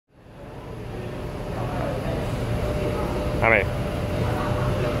Alright.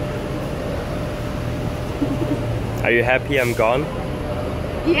 Are you happy I'm gone?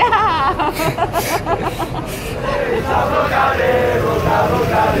 Yeah!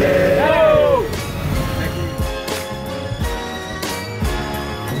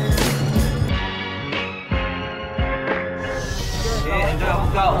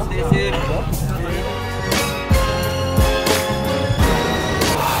 Stay safe.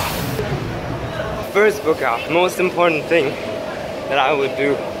 First book out, most important thing that I would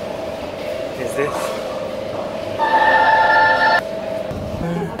do is this.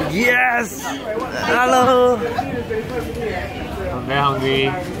 Yes! Hello! I'm very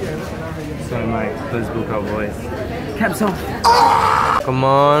hungry. So my first book out boys. Capsule! Come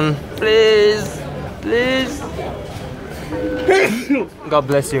on, please! Please! God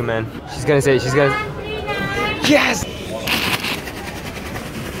bless you, man. She's gonna say, she's gonna... Yes!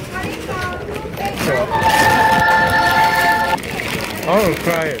 Oh,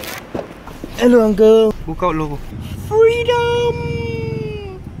 cry. Hello, uncle. Book out logo. Freedom!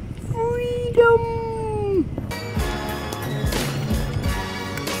 Freedom!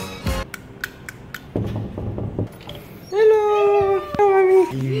 Hello!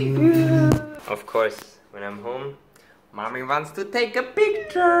 Mommy. Of course, when I'm home, Mommy wants to take a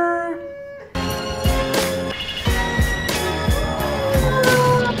picture.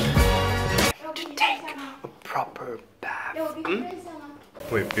 To take a proper bath.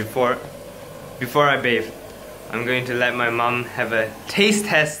 Wait, before I bathe, I'm going to let my mom have a taste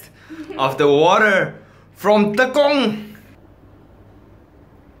test of the water from Tekong.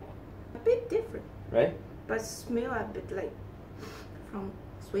 A bit different, Right? but smell a bit like from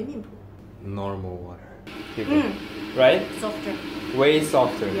swimming pool. Normal water. Right? Softer. Way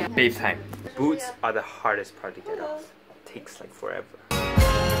softer. Yeah. Bathe time. Boots are the hardest part to get off. It takes like forever.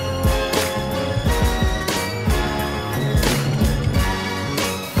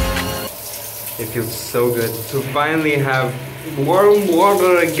 It feels so good to finally have warm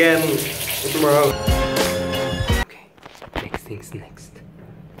water again tomorrow. Okay, next thing's next.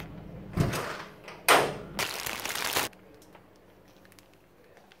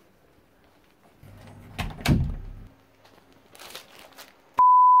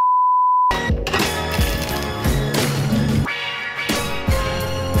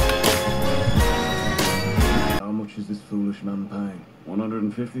 How much is this foolish man paying?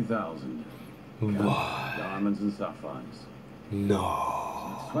 150,000. What? Diamonds and sapphires.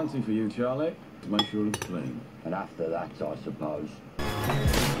 No. It's 20 for you, Charlie, to make sure it's clean. And after that, I suppose.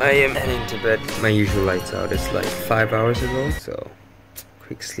 I am heading to bed. My usual lights out is like 5 hours ago, so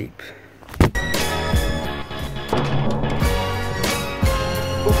quick sleep.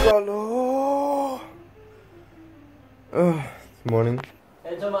 Oh, morning.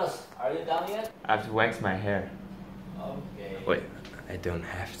 Hey Thomas, are you done yet? I have to wax my hair. Okay. Wait, I don't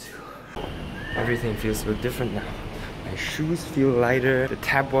have to. Everything feels a bit different now. My shoes feel lighter. The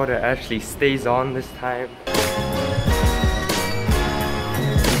tap water actually stays on this time.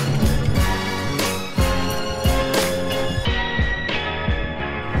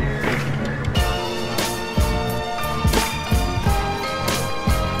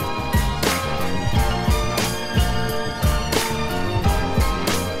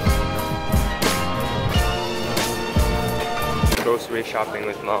 Grocery shopping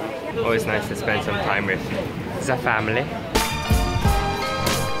with mom. Always nice to spend some time with the family. I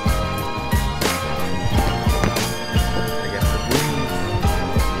guess the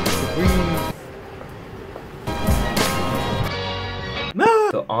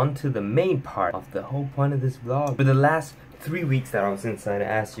breeze. So on to the main part of the whole point of this vlog. For the last 3 weeks that I was inside, I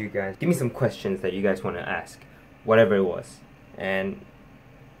asked you guys, give me some questions that you guys want to ask. Whatever it was. And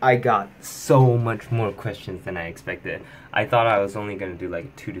I got so much more questions than I expected. I thought I was only gonna do like a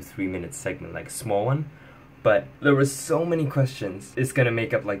 2 to 3 minute segment, like a small one. But there were so many questions. It's gonna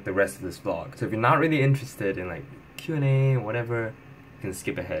make up like the rest of this vlog. So if you're not really interested in like Q&A or whatever, you can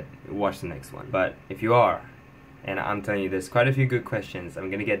skip ahead, watch the next one. But if you are, and I'm telling you there's quite a few good questions, I'm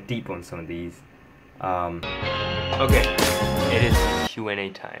gonna get deep on some of these. Okay, it is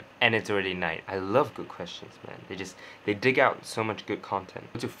Q&A time, and it's already night. I love good questions, man. They dig out so much good content.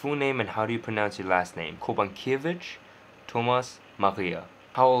 What's your full name and how do you pronounce your last name? Kobankiewicz Thomas Maria.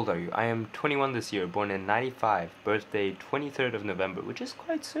 How old are you? I am 21 this year, born in 95, birthday 23rd of November, which is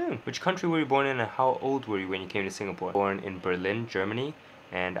quite soon. Which country were you born in and how old were you when you came to Singapore? Born in Berlin, Germany,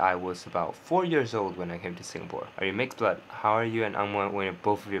 and I was about 4 years old when I came to Singapore. Are you mixed blood? How are you and Angmo when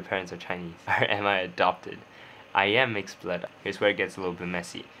both of your parents are Chinese? Or am I adopted? I am mixed blood. Here's where it gets a little bit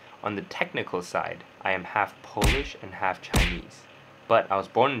messy. On the technical side, I am half Polish and half Chinese. But I was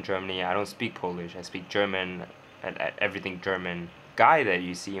born in Germany. I don't speak Polish. I speak German, at everything German guy that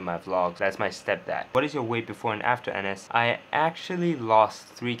you see in my vlogs. That's my stepdad. What is your weight before and after NS? I actually lost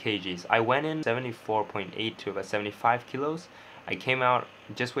 3 kgs. I went in 74.8 to about 75 kilos. I came out,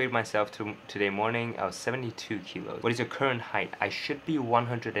 just weighed myself today morning, I was 72 kilos. What is your current height? I should be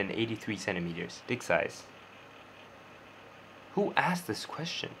 183 centimeters. Dick size. Who asked this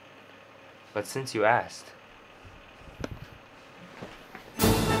question? But since you asked.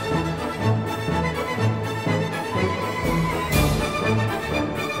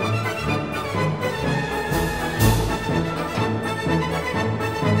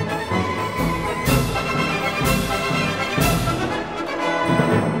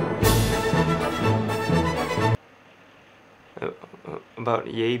 About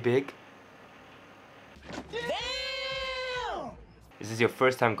yay big? Damn! Is this your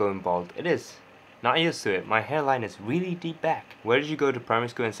first time going bald? It is. Not used to it. My hairline is really deep back. Where did you go to primary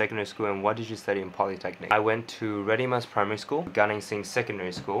school and secondary school, and what did you study in Polytechnic? I went to Redimas Primary School, Gunning Singh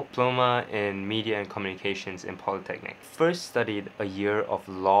Secondary School, diploma in media and communications in Polytechnic. First studied a year of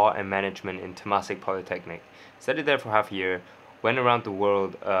law and management in Temasek Polytechnic. Studied there for half a year, went around the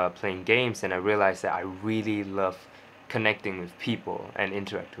world playing games, and I realized that I really love connecting with people and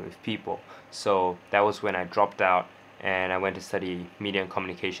interacting with people. So that was when I dropped out and I went to study media and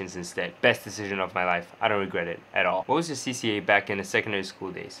communications instead. Best decision of my life. I don't regret it at all. What was your CCA back in the secondary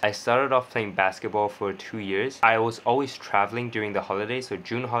school days? I started off playing basketball for 2 years. I was always traveling during the holidays. So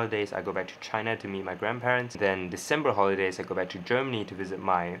June holidays, I go back to China to meet my grandparents. Then December holidays, I go back to Germany to visit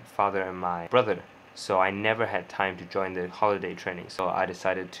my father and my brother. So I never had time to join the holiday training. So I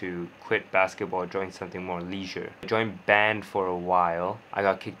decided to quit basketball, join something more leisure. I joined band for a while. I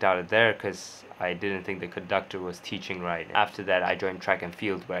got kicked out of there because I didn't think the conductor was teaching right. After that, I joined track and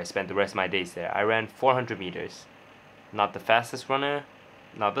field, where I spent the rest of my days there. I ran 400 meters. Not the fastest runner,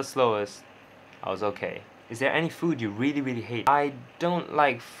 not the slowest. I was okay. Is there any food you really hate? I don't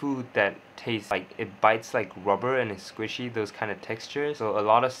like food that tastes like it bites like rubber and is squishy, those kind of textures. So a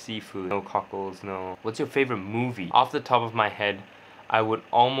lot of seafood, no cockles, no. What's your favorite movie? Off the top of my head, I would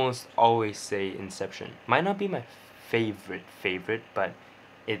almost always say Inception. Might not be my favorite, but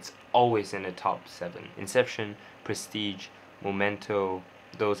it's always in the top 7. Inception, Prestige, Memento,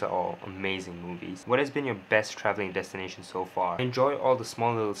 those are all amazing movies. What has been your best traveling destination so far? I enjoy all the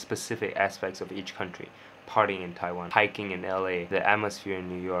small little specific aspects of each country. Partying in Taiwan, hiking in LA, the atmosphere in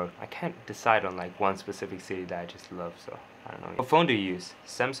New York. I can't decide on like one specific city that I just love, so I don't know. What phone do you use?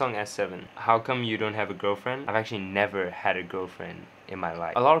 Samsung S7. How come you don't have a girlfriend? I've actually never had a girlfriend in my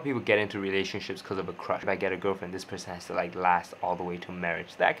life. A lot of people get into relationships because of a crush. If I get a girlfriend, this person has to like last all the way to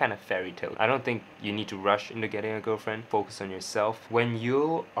marriage. That kind of fairy tale. I don't think you need to rush into getting a girlfriend. Focus on yourself. When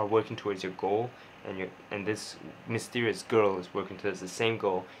you are working towards your goal, and this mysterious girl is working towards the same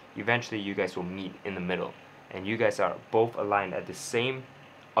goal, eventually you guys will meet in the middle, and you guys are both aligned at the same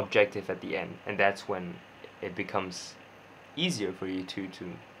objective at the end, and that's when it becomes easier for you two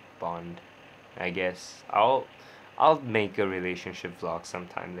to bond. I guess I'll make a relationship vlog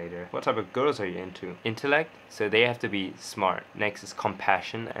sometime later. What type of girls are you into? Intellect, so they have to be smart. Next is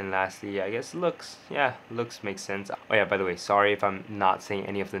compassion, and lastly, I guess looks. Yeah, looks makes sense. Oh yeah, by the way, sorry if I'm not saying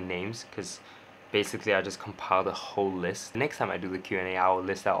any of the names, because basically I just compiled a whole list. Next time I do the Q&A, I will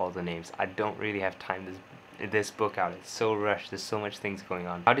list out all the names. I don't really have time this book out. It's so rushed. There's so much things going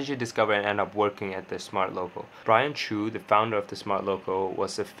on. How did you discover and end up working at the Smart Local? Brian Chu, the founder of the Smart Local,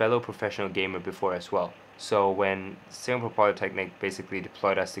 was a fellow professional gamer before as well. So when Singapore Polytechnic basically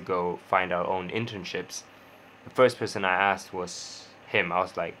deployed us to go find our own internships, the first person I asked was him. I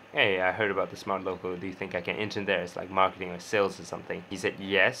was like, hey, I heard about the Smart Local. Do you think I can intern there? It's like marketing or sales or something. He said,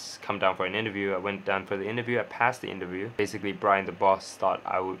 yes, come down for an interview. I went down for the interview. I passed the interview. Basically, Brian, the boss, thought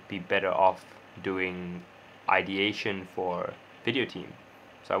I would be better off doing ideation for video team.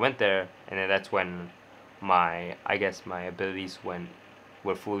 So I went there, and then that's when my abilities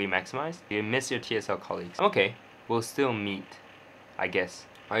were fully maximized. You miss your TSL colleagues. Okay, we'll still meet, I guess.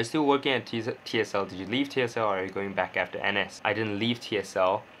 Are you still working at TSL? Did you leave TSL, or are you going back after NS? I didn't leave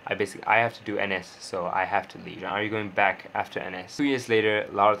TSL. I have to do NS, so I have to leave. Are you going back after NS? 2 years later,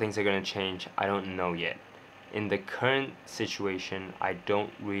 a lot of things are going to change. I don't know yet. In the current situation, I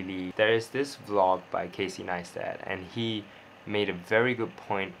don't really... There is this vlog by Casey Neistat, and he made a very good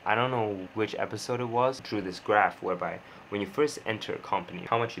point. I don't know which episode it was. Drew this graph whereby when you first enter a company,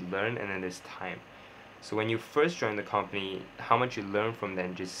 how much you learn, and then there's time. So when you first join the company, how much you learn from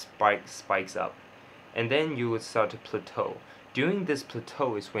them just spikes up. And then you would start to plateau. During this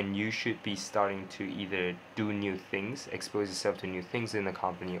plateau is when you should be starting to either do new things, expose yourself to new things in the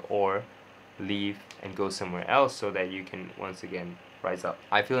company, or leave and go somewhere else so that you can once again rise up.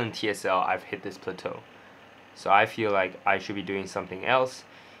 I feel in TSL I've hit this plateau. So I feel like I should be doing something else,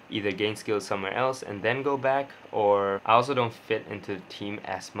 either gain skills somewhere else and then go back, or I also don't fit into the team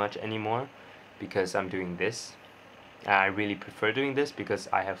as much anymore because I'm doing this. I really prefer doing this because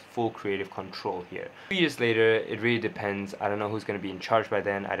I have full creative control here. 2 years later, it really depends. I don't know who's going to be in charge by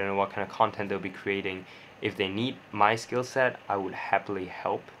then. I don't know what kind of content they'll be creating. If they need my skill set, I would happily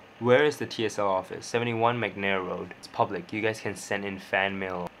help. Where is the TSL office? 71 McNair Road. It's public. You guys can send in fan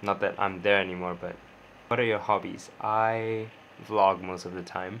mail. Not that I'm there anymore, but what are your hobbies? I vlog most of the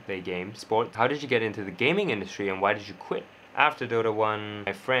time, play games, sport. How did you get into the gaming industry and why did you quit? After Dota 1,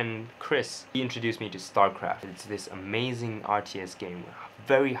 my friend Chris, he introduced me to StarCraft. It's this amazing RTS game,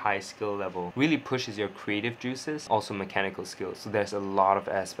 very high skill level, really pushes your creative juices, also mechanical skills. So there's a lot of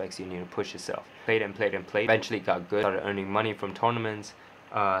aspects you need to push yourself. Played and played and played, eventually got good, started earning money from tournaments,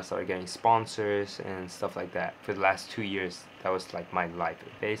 started getting sponsors and stuff like that. For the last 2 years, that was like my life.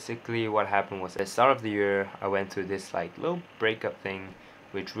 Basically what happened was at the start of the year, I went through this like little breakup thing,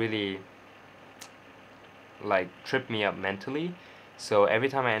 which really like tripped me up mentally. So every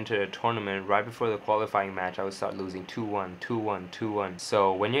time I entered a tournament, right before the qualifying match, I would start losing 2-1, 2-1, 2-1.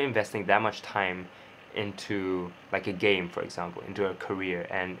 So when you're investing that much time into like a game, for example, into a career,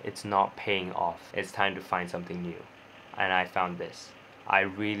 and it's not paying off, it's time to find something new. And I found this. I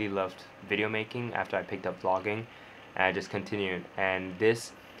really loved video making after I picked up vlogging, and I just continued, and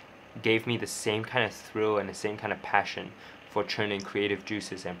this gave me the same kind of thrill and the same kind of passion for churning creative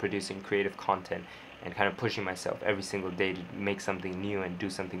juices and producing creative content and kind of pushing myself every single day to make something new and do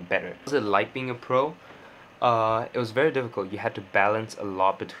something better. Was it like being a pro? It was very difficult. You had to balance a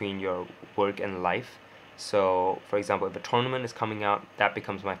lot between your work and life. So for example, if a tournament is coming out, that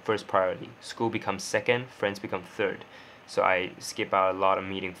becomes my first priority. School becomes second, friends become third. So I skip out a lot of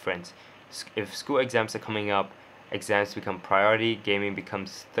meeting friends. If school exams are coming up, exams become priority, gaming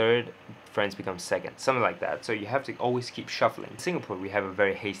becomes third, friends become second, something like that. So you have to always keep shuffling. In Singapore, we have a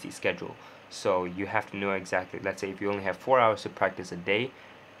very hasty schedule. So you have to know exactly, let's say if you only have 4 hours to practice a day,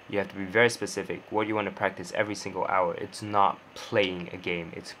 you have to be very specific what you want to practice every single hour. It's not playing a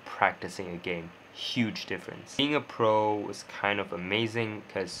game, it's practicing a game. Huge difference. Being a pro was kind of amazing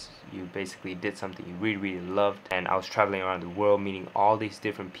because you basically did something you really loved, and I was traveling around the world meeting all these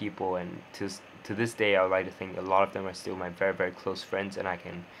different people, and to this day I would like to think a lot of them are still my very close friends, and I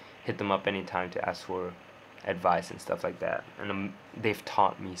can hit them up anytime to ask for advice and stuff like that. And they've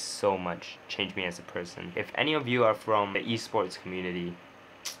taught me so much, changed me as a person. If any of you are from the esports community,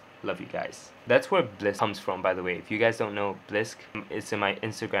 love you guys. That's where BlysK comes from, by the way. If you guys don't know BlysK, it's in my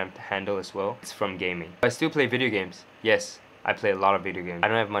Instagram handle as well. It's from gaming. I still play video games. Yes, I play a lot of video games. I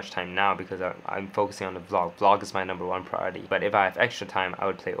don't have much time now because I'm focusing on the vlog. Vlog is my #1 priority. But if I have extra time, I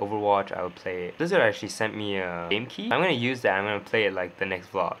would play Overwatch, I would play... Blizzard actually sent me a game key. I'm gonna use that, I'm gonna play it like the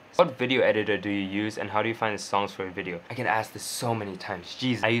next vlog. What video editor do you use and how do you find the songs for a video? I get asked this so many times.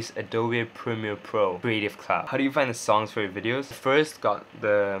 Jeez, I use Adobe Premiere Pro, Creative Cloud. How do you find the songs for your videos? First got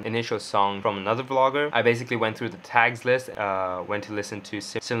the initial song from another vlogger. I basically went through the tags list, went to listen to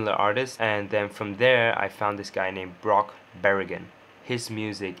similar artists, and then from there I found this guy named Brock Berrigan. His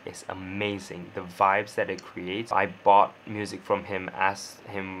music is amazing. The vibes that it creates. I bought music from him, I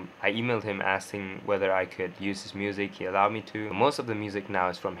emailed him asking whether I could use his music. He allowed me to. Most of the music now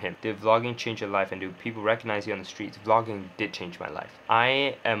is from him. Did vlogging change your life and do people recognize you on the streets? Vlogging did change my life.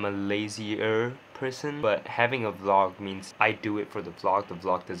 I am a lazier person, but having a vlog means I do it for the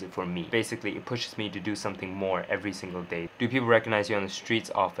vlog does it for me. Basically, it pushes me to do something more every single day. Do people recognize you on the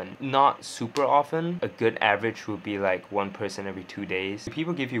streets often? Not super often. A good average would be like 1 person every 2 days. Do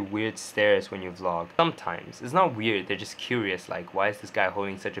people give you weird stares when you vlog? Sometimes. It's not weird, they're just curious, like why is this guy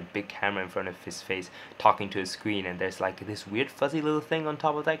holding such a big camera in front of his face talking to a screen and there's like this weird fuzzy little thing on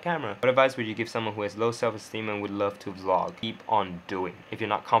top of that camera. What advice would you give someone who has low self-esteem and would love to vlog? Keep on doing. If you're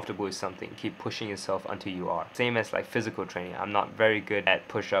not comfortable with something, keep pushing yourself until you are. Same as like physical training. I'm not very good at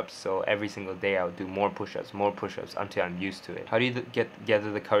push-ups, so every single day I'll do more push-ups until I'm used to it. How do you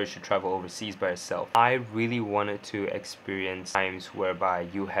gather the courage to travel overseas by yourself? I really wanted to experience times whereby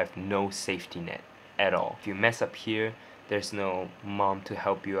you have no safety net at all. If you mess up here, there's no mom to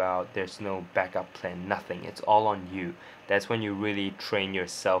help you out, there's no backup plan, nothing. It's all on you. That's when you really train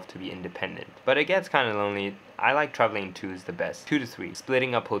yourself to be independent. But it gets kind of lonely. I like traveling in twos the best. 2 to 3.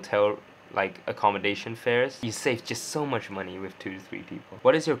 Splitting up hotel like accommodation fares, you save just so much money with 2 to 3 people.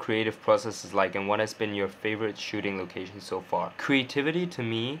 What is your creative processes like and what has been your favorite shooting location so far? Creativity to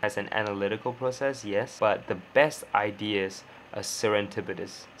me has an analytical process, yes, but the best ideas are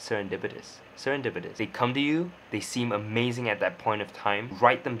serendipitous. They come to you, they seem amazing at that point of time,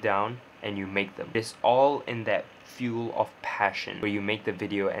 write them down and you make them. It's all in that fuel of passion where you make the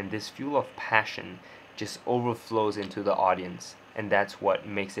video, and this fuel of passion just overflows into the audience, and that's what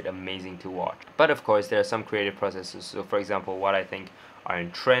makes it amazing to watch. But of course there are some creative processes. So for example, what I think are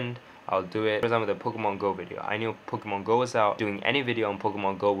in trend, I'll do it. For example, the Pokemon Go video. I knew Pokemon Go was out. Doing any video on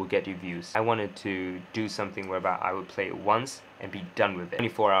Pokemon Go will get you views. I wanted to do something whereby I would play it once and be done with it.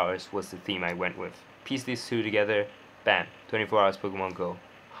 24 hours was the theme I went with. Piece these two together, bam, 24 hours Pokemon Go.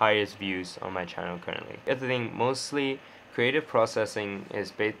 Highest views on my channel currently. The other thing, mostly creative processing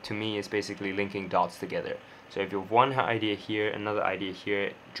is to me is basically linking dots together. So if you have one idea here, another idea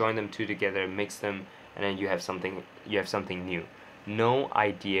here, join them two together, mix them, and then you have something new. No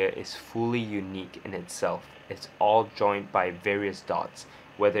idea is fully unique in itself. It's all joined by various dots.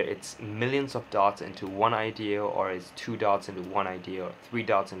 Whether it's millions of dots into one idea, or it's 2 dots into one idea, or 3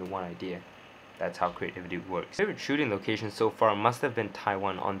 dots into one idea. That's how creativity works. Favorite shooting location so far must have been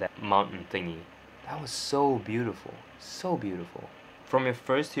Taiwan on that mountain thingy. That was so beautiful. So beautiful. From your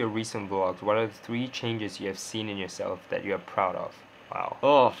first to your recent vlogs, what are the 3 changes you have seen in yourself that you are proud of? Wow.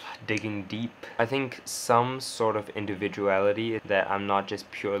 Oh, digging deep. I think some sort of individuality, that I'm not just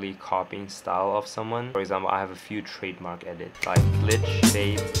purely copying style of someone. For example, I have a few trademark edits like glitch,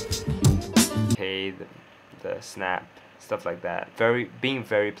 fade, okay, the snap, stuff like that. Being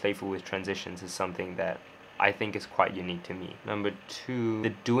very playful with transitions is something that I think is quite unique to me. Number 2, the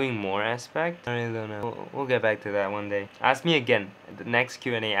doing more aspect. I really don't know. We'll get back to that one day. Ask me again. The next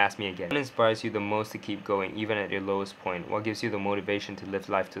Q&A, ask me again. What inspires you the most to keep going, even at your lowest point? What gives you the motivation to live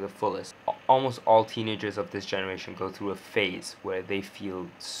life to the fullest? Almost all teenagers of this generation go through a phase where they feel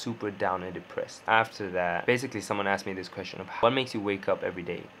super down and depressed. After that, basically someone asked me this question of what makes you wake up every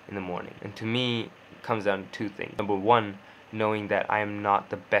day in the morning? And to me, it comes down to 2 things. Number 1, knowing that I am not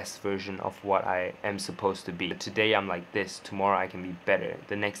the best version of what I am supposed to be. Today I'm like this, tomorrow I can be better,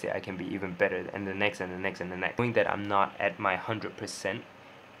 the next day I can be even better, and the next and the next and the next. Knowing that I'm not at my 100%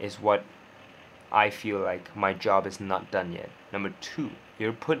 is what I feel like my job is not done yet. Number 2,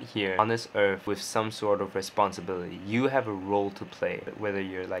 you're put here on this earth with some sort of responsibility. You have a role to play, whether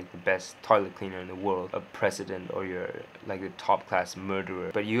you're like the best toilet cleaner in the world, a president, or you're like the top class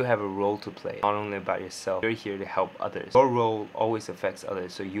murderer. But you have a role to play, not only about yourself. You're here to help others. Your role always affects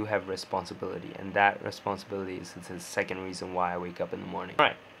others, so you have responsibility, and that responsibility is the second reason why I wake up in the morning.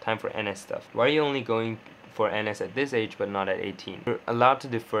 Alright, time for NS stuff. Why are you only going for NS at this age but not at 18? You're allowed to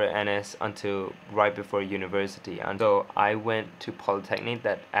defer NS until right before university, and so I went to Polytechnic.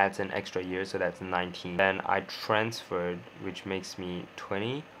 That adds an extra year, so that's 19. Then I transferred, which makes me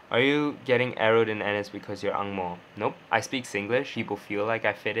 20. Are you getting arrowed in NS because you're Angmo? Nope. I speak Singlish. People feel like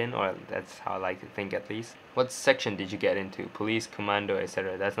I fit in, or that's how I like to think at least. What section did you get into? Police, commando,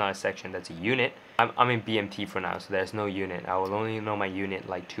 etc. That's not a section, that's a unit. I'm in BMT for now, so there's no unit. I will only know my unit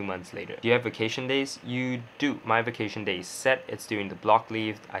like 2 months later. Do you have vacation days? You do. My vacation day is set. It's during the block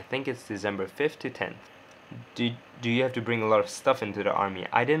leave. I think it's December 5th to 10th. Do you have to bring a lot of stuff into the army?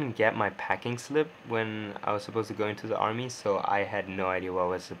 I didn't get my packing slip when I was supposed to go into the army, so I had no idea what I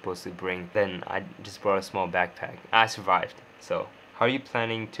was supposed to bring. Then I just brought a small backpack. I survived. So, how are you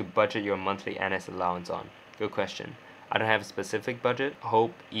planning to budget your monthly NS allowance on? Good question. I don't have a specific budget.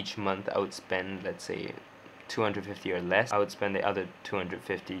 Hope each month I would spend, let's say, 250 or less. I would spend the other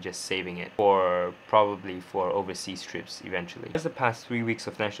 250 just saving it for probably for overseas trips eventually. As the past 3 weeks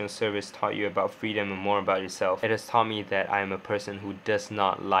of national service taught you about freedom and more about yourself, it has taught me that I am a person who does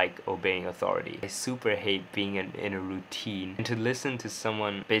not like obeying authority. I super hate being in a routine, and to listen to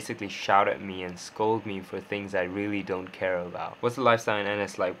someone basically shout at me and scold me for things I really don't care about. What's the lifestyle in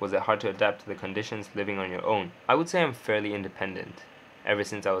NS like? Was it hard to adapt to the conditions living on your own? I would say I'm fairly independent ever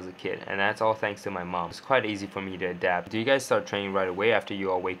since I was a kid, and that's all thanks to my mom. It's quite easy for me to adapt. Do you guys start training right away after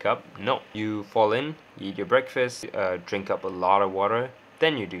you all wake up? No. You fall in, you eat your breakfast, drink up a lot of water,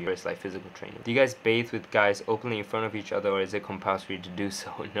 then you do your first like physical training. Do you guys bathe with guys openly in front of each other, or is it compulsory to do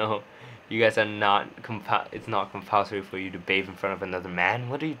so? No. You guys are not it's not compulsory for you to bathe in front of another man?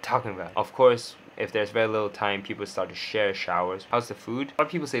 What are you talking about? Of course, if there's very little time, people start to share showers. How's the food? A lot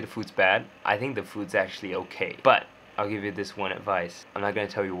of people say the food's bad. I think the food's actually okay. But I'll give you this one advice. I'm not going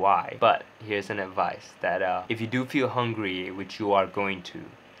to tell you why, but here's an advice that if you do feel hungry, which you are going to,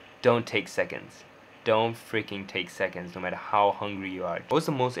 don't take seconds. Don't freaking take seconds, no matter how hungry you are. What's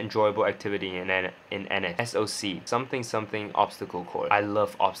the most enjoyable activity in NS? SOC. Something obstacle course. I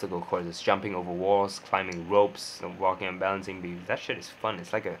love obstacle courses. Jumping over walls, climbing ropes, walking and balancing beams. That shit is fun.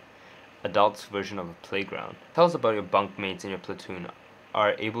 It's like a adult's version of a playground. Tell us about your bunkmates in your platoon.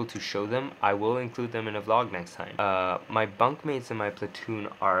 Are able to show them. I will include them in a vlog next time. My bunkmates in my platoon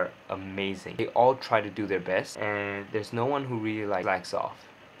are amazing. They all try to do their best, and there's no one who really slacks off.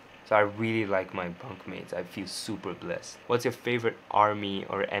 So I really like my bunkmates. I feel super blessed. What's your favorite army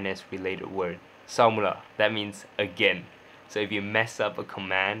or NS related word? Saumula. That means again. So if you mess up a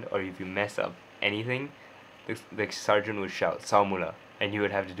command or if you mess up anything, the sergeant would shout Saumula, and you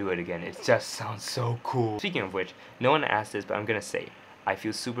would have to do it again. It just sounds so cool. Speaking of which, no one asked this, but I'm gonna say, I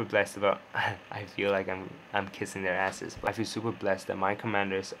feel super blessed about I feel like I'm kissing their asses, but I feel super blessed that my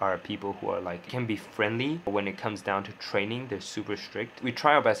commanders are people who are like, can be friendly, but when it comes down to training, they're super strict. We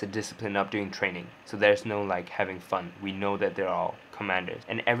try our best to discipline up during training, so there's no like having fun. We know that they're all commanders,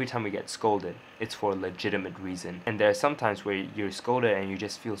 and every time we get scolded, it's for a legitimate reason. And there are some times where you're scolded and you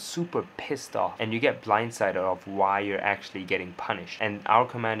just feel super pissed off, and you get blindsided of why you're actually getting punished. And our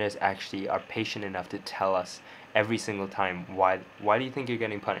commanders actually are patient enough to tell us every single time, why do you think you're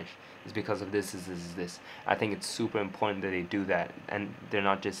getting punished? It's because of this. I think it's super important that they do that, and they're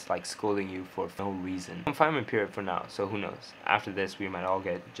not just like scolding you for no reason. Confinement period for now, so who knows? After this, we might all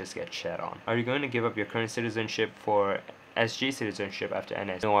just get shed on. Are you going to give up your current citizenship for SG citizenship after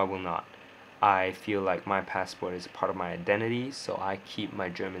NS? No, I will not. I feel like my passport is part of my identity, so I keep my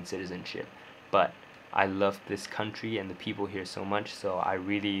German citizenship. But I love this country and the people here so much, so I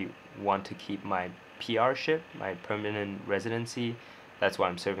really want to keep my PR-ship, my permanent residency. That's why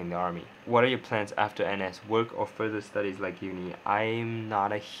I'm serving the army. What are your plans after NS? Work or further studies like uni? I'm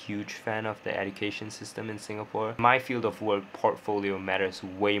not a huge fan of the education system in Singapore. My field of work, portfolio matters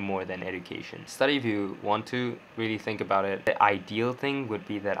way more than education. Study if you want to, really think about it. The ideal thing would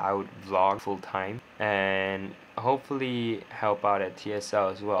be that I would vlog full time and hopefully help out at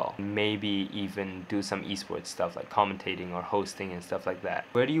TSL as well. Maybe even do some esports stuff like commentating or hosting and stuff like that.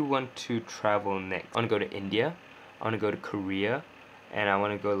 Where do you want to travel next? I want to go to India, I want to go to Korea, and I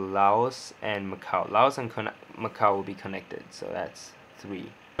want to go to Laos and Macau. Laos and Macau will be connected, so that's 3.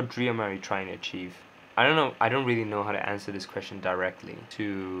 What dream are you trying to achieve? I don't know, I don't really know how to answer this question directly.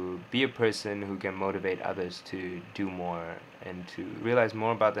 To be a person who can motivate others to do more and to realize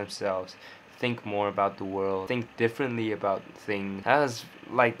more about themselves, think more about the world, think differently about things. Those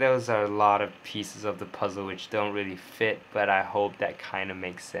are a lot of pieces of the puzzle which don't really fit, but I hope that kind of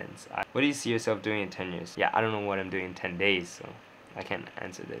makes sense. What do you see yourself doing in 10 years? Yeah, I don't know what I'm doing in 10 days, so I can't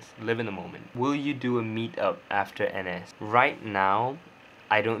answer this. Live in the moment. Will you do a meetup after NS? Right now,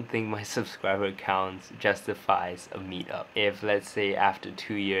 I don't think my subscriber count justifies a meetup. If, let's say, after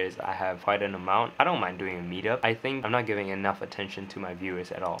 2 years I have quite an amount, I don't mind doing a meetup. I think I'm not giving enough attention to my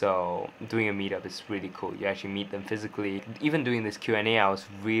viewers at all. So doing a meetup is really cool. You actually meet them physically. Even doing this Q&A, I was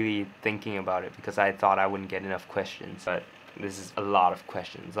really thinking about it because I thought I wouldn't get enough questions. But this is a lot of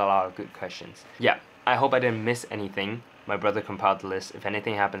questions, a lot of good questions. Yeah, I hope I didn't miss anything. My brother compiled the list. If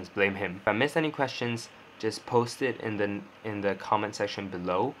anything happens, blame him. If I missed any questions, just post it in the comment section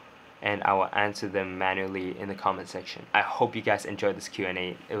below, and I will answer them manually in the comment section. I hope you guys enjoyed this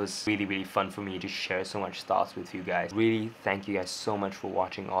Q&A. It was really fun for me to share so much thoughts with you guys. Really thank you guys so much for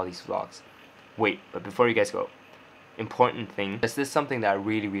watching all these vlogs. Wait, but before you guys go, important thing, this is something that I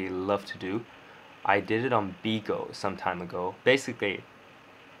really love to do. I did it on Bigo some time ago. Basically,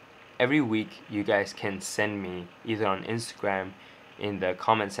 every week you guys can send me either on Instagram in the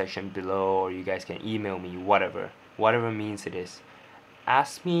comment section below, or you guys can email me, whatever means it is.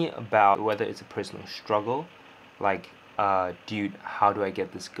 Ask me about whether it's a personal struggle, like dude, how do I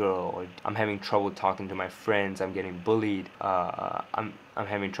get this girl, or I'm having trouble talking to my friends, I'm getting bullied, I'm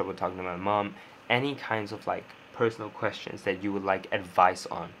having trouble talking to my mom. Any kinds of like personal questions that you would like advice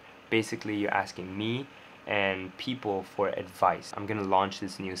on. Basically, you're asking me and people for advice. I'm gonna launch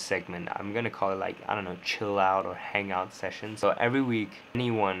this new segment. I'm gonna call it like, I don't know, chill out or hangout session. So every week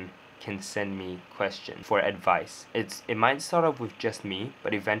anyone can send me questions for advice. It might start off with just me,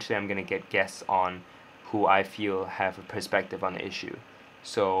 but eventually I'm gonna get guests on who I feel have a perspective on the issue.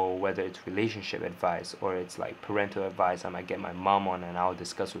 So whether it's relationship advice or it's like parental advice, I might get my mom on and I'll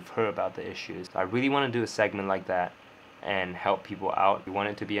discuss with her about the issues. I really want to do a segment like that and help people out. If you want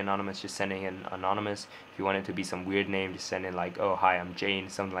it to be anonymous, just send it in anonymous. If you want it to be some weird name, just send in like, oh hi, I'm Jane,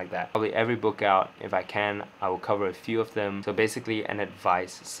 something like that. Probably every book out, if I can, I will cover a few of them. So basically an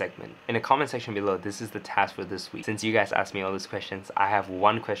advice segment. In the comment section below, this is the task for this week. Since you guys asked me all these questions, I have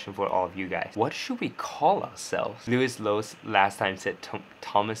one question for all of you guys. What should we call ourselves? Lewis Lowe's last time said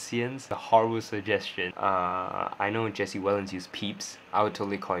Thomasians. A horrible suggestion. I know Jesse Wellens used peeps. I would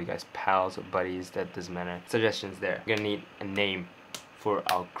totally call you guys pals or buddies, that doesn't matter. Suggestions there. We're gonna need a name for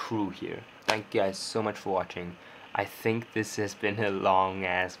our crew here. Thank you guys so much for watching. I think this has been a long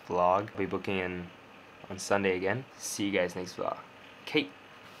ass vlog. I'll be booking in on Sunday again. See you guys next vlog. Okay,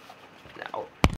 now.